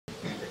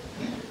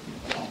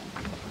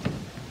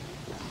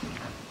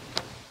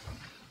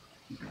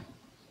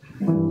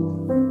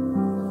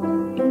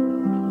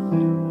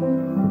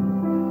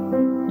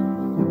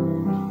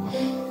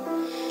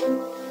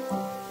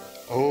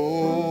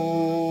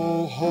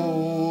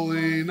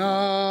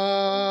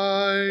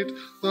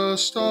the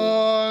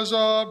stars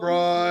are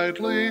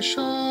brightly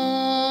shining.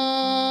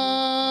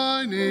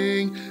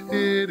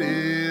 It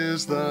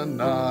is the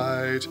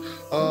night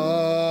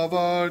of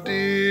our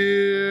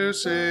dear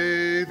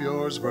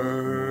Savior's birth.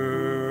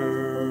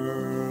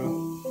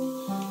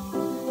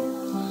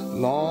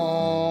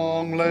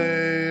 Long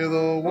lay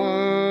the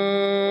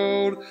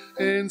world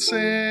in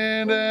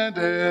sin and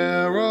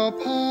error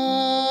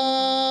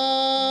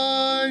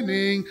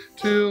pining,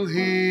 till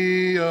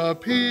he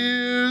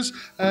appears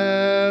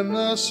and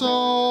the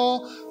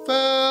soul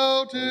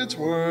felt its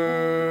worth.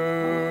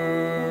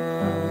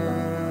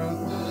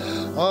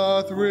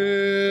 A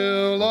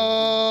thrill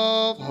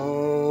of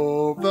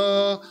hope,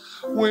 the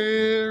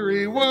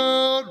weary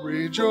world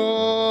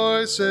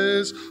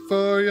rejoices,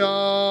 for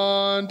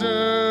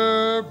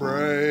yonder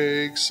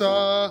breaks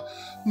a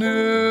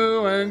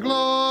new and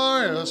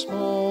glorious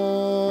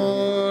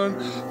morn.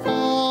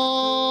 Fall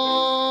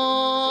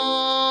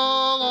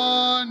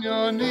on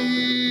your knees,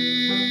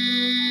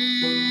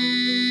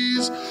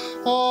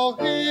 oh,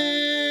 hear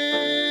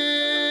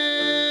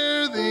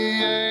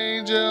the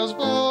angels'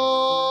 voices,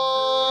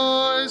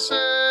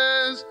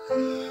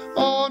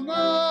 oh, night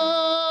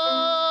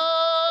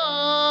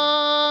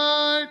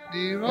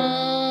divine,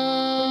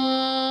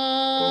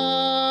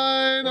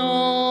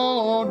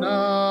 oh,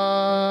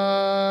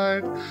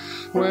 night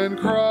when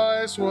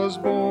Christ was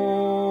born,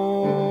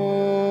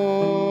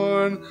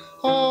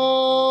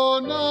 oh,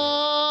 night,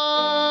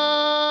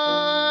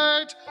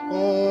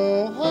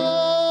 oh,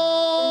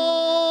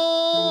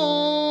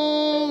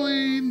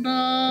 holy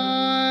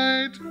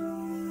night,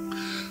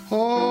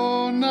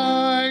 oh,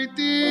 night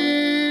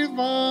divine.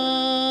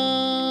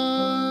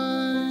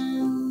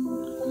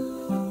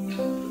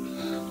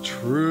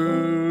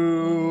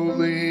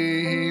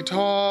 Truly he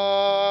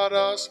taught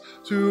us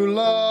to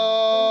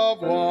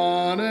love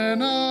one another,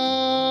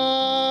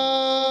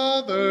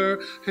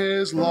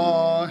 his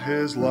law,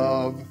 his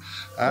love,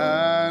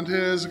 and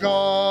his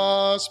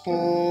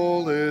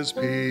gospel is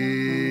peace.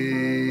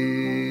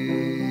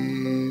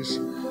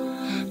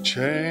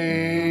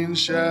 Chains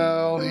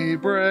shall he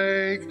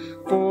break,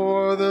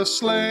 for the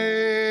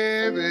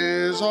slave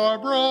is our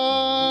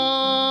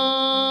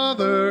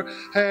brother,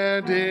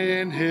 and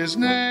in his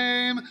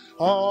name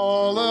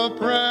all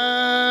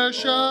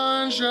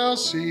oppression shall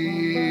cease.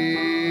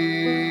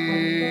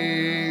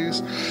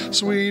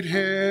 Sweet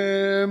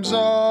hymns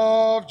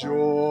of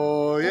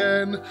joy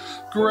and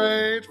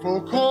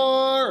grateful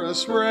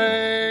chorus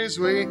raise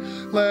we,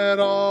 let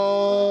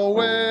all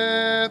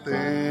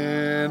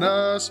within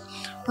us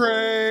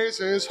praise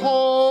his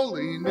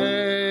holy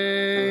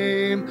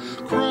name.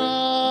 Christ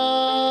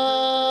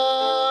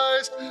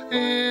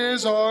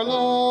is our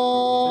Lord,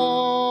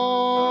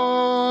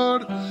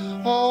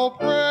 oh,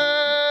 praise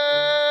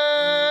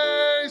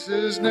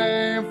his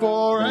name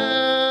forever,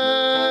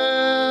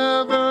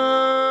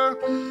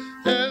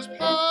 his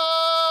power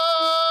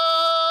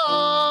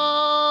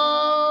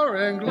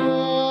and glory